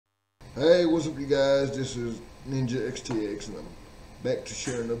Hey, what's up, you guys? This is Ninja XTX, and I'm back to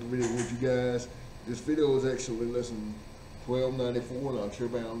share another video with you guys. This video is actually lesson 1294 in our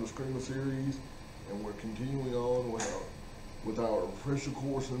Chairbound Escrima series, and we're continuing on with our refresher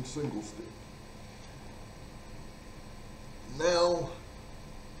course in single stick. Now,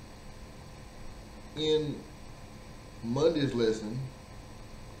 in Monday's lesson,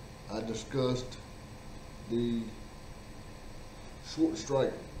 I discussed the short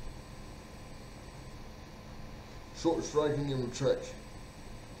striking. Short striking and retraction.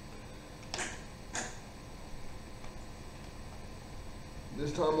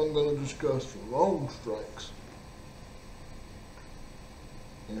 This time I'm going to discuss long strikes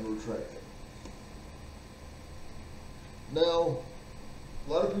and retracting. Now,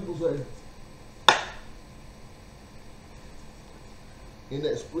 a lot of people say, in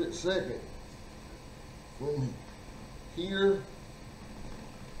that split second, from here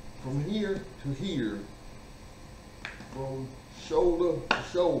to here, from shoulder to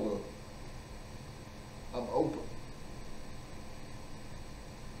shoulder, I'm open.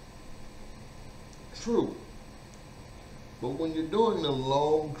 True. But when you're doing the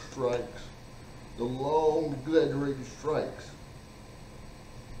long strikes, the long exaggerated strikes,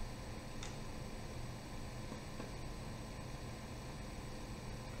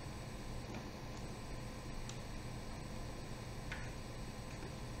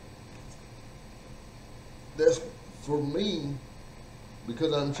 that's, for me,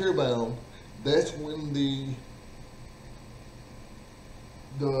 because I'm chairbound, that's when the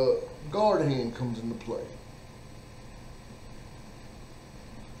guard hand comes into play.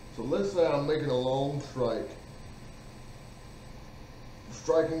 So let's say I'm making a long strike,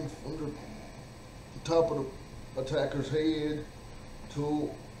 striking from the top of the attacker's head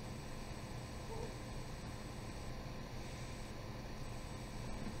to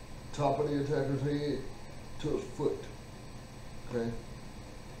top of the attacker's head to his foot. Okay?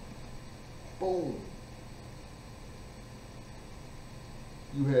 Boom.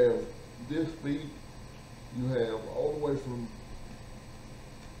 You have this beat, you have all the way from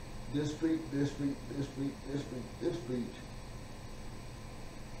this beat, this beat, this beat, this beat, this beat,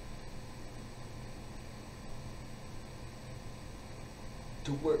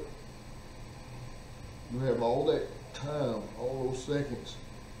 to where you have all that time, all those seconds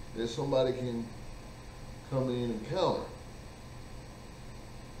that somebody can come in and counter.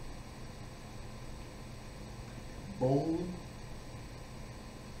 Boom.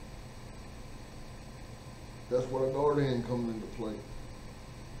 That's where a guard hand comes into play.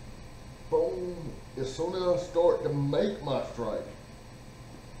 Boom. As soon as I start to make my strike,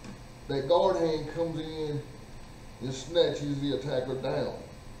 that guard hand comes in and snatches the attacker down.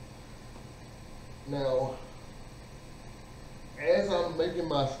 Now, as I'm making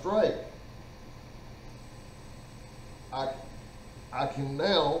my strike, I can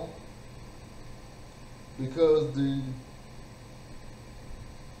now, because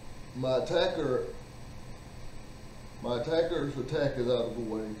my attacker's attack is out of the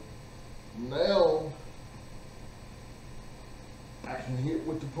way. Now I can hit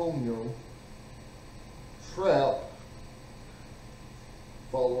with the puño, trap,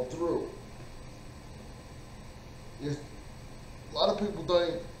 follow through. A lot of people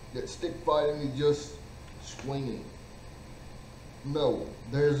think that stick fighting is just swinging. No,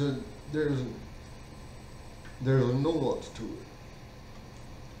 there's a nuance to it.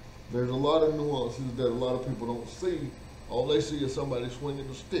 There's a lot of nuances that a lot of people don't see. All they see is somebody swinging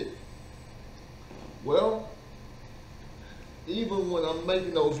a stick. Well, even when I'm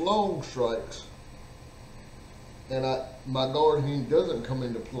making those long strikes and my guard hand doesn't come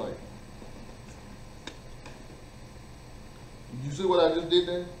into play. Did you see what I just did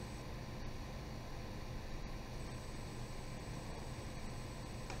there?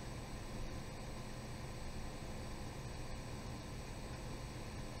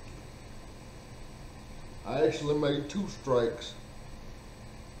 I actually made two strikes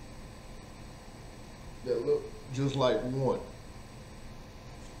that look just like one.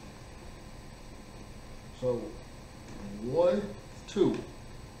 So 1, 2.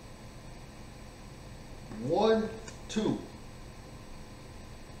 1, 2.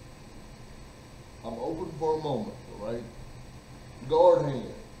 I'm open for a moment, right? Guard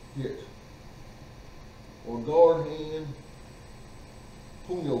hand, hit. Or guard hand,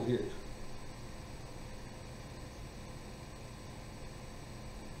 puño hit.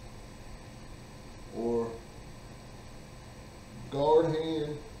 Or guard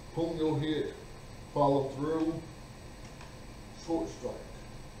hand, puño hit, follow through, short strike.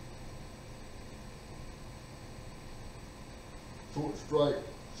 Short strike,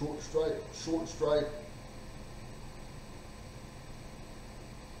 short strike, short strike.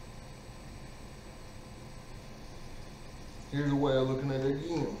 Here's a way of looking at it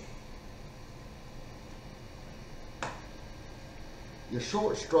again. Your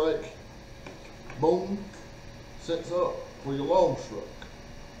short strike, boom, sets up for your long strike.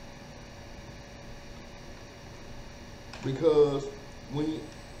 Because when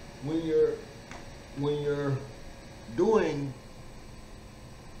you're doing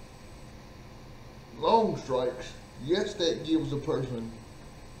long strikes, yes, that gives the person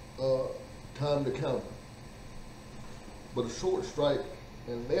time to counter. But a short strike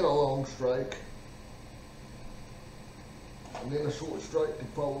and then a long strike and then a short strike to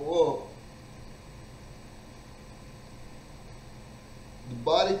follow up, the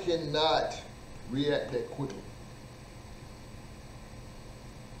body cannot react that quickly.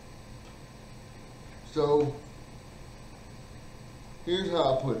 So here's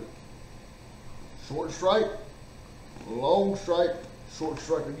how I put it. Short strike, long strike, short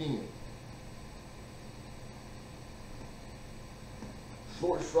strike again.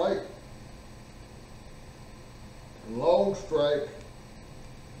 Short strike, long strike,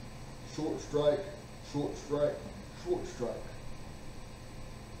 short strike, short strike, short strike.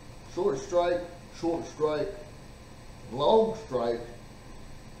 Short strike, short strike, long strike,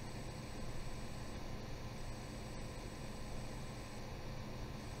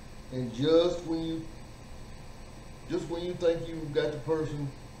 and just when you think you've got the person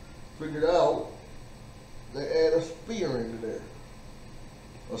figured out, they add a spear into there.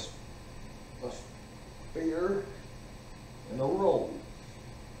 A spear and a roll.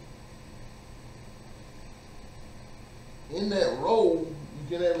 In that roll, you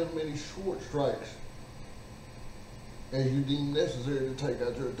can have as many short strikes as you deem necessary to take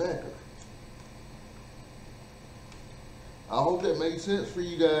out your attacker. I hope that made sense for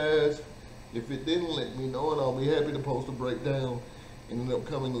you guys. If it didn't, let me know, and I'll be happy to post a breakdown in an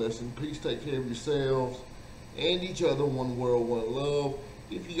upcoming lesson. Please take care of yourselves and each other. One world, one love.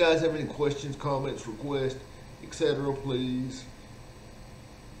 If you guys have any questions, comments, requests, etc., please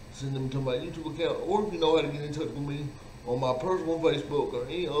send them to my YouTube account, or if you know how to get in touch with me on my personal Facebook or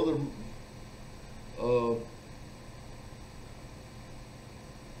any other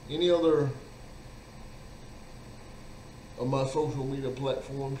of my social media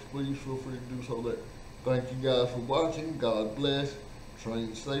platforms, please feel free to do so there. Thank you guys for watching. God bless.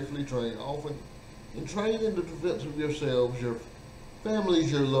 Train safely, train often, and train in the defense of yourselves, your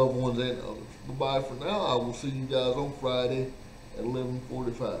families, your loved ones, and others. Goodbye for now. I will see you guys on Friday at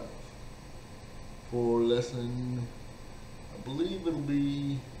 11:45 for lesson, I believe it'll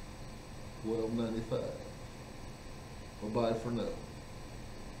be 1295. Bye-bye for now.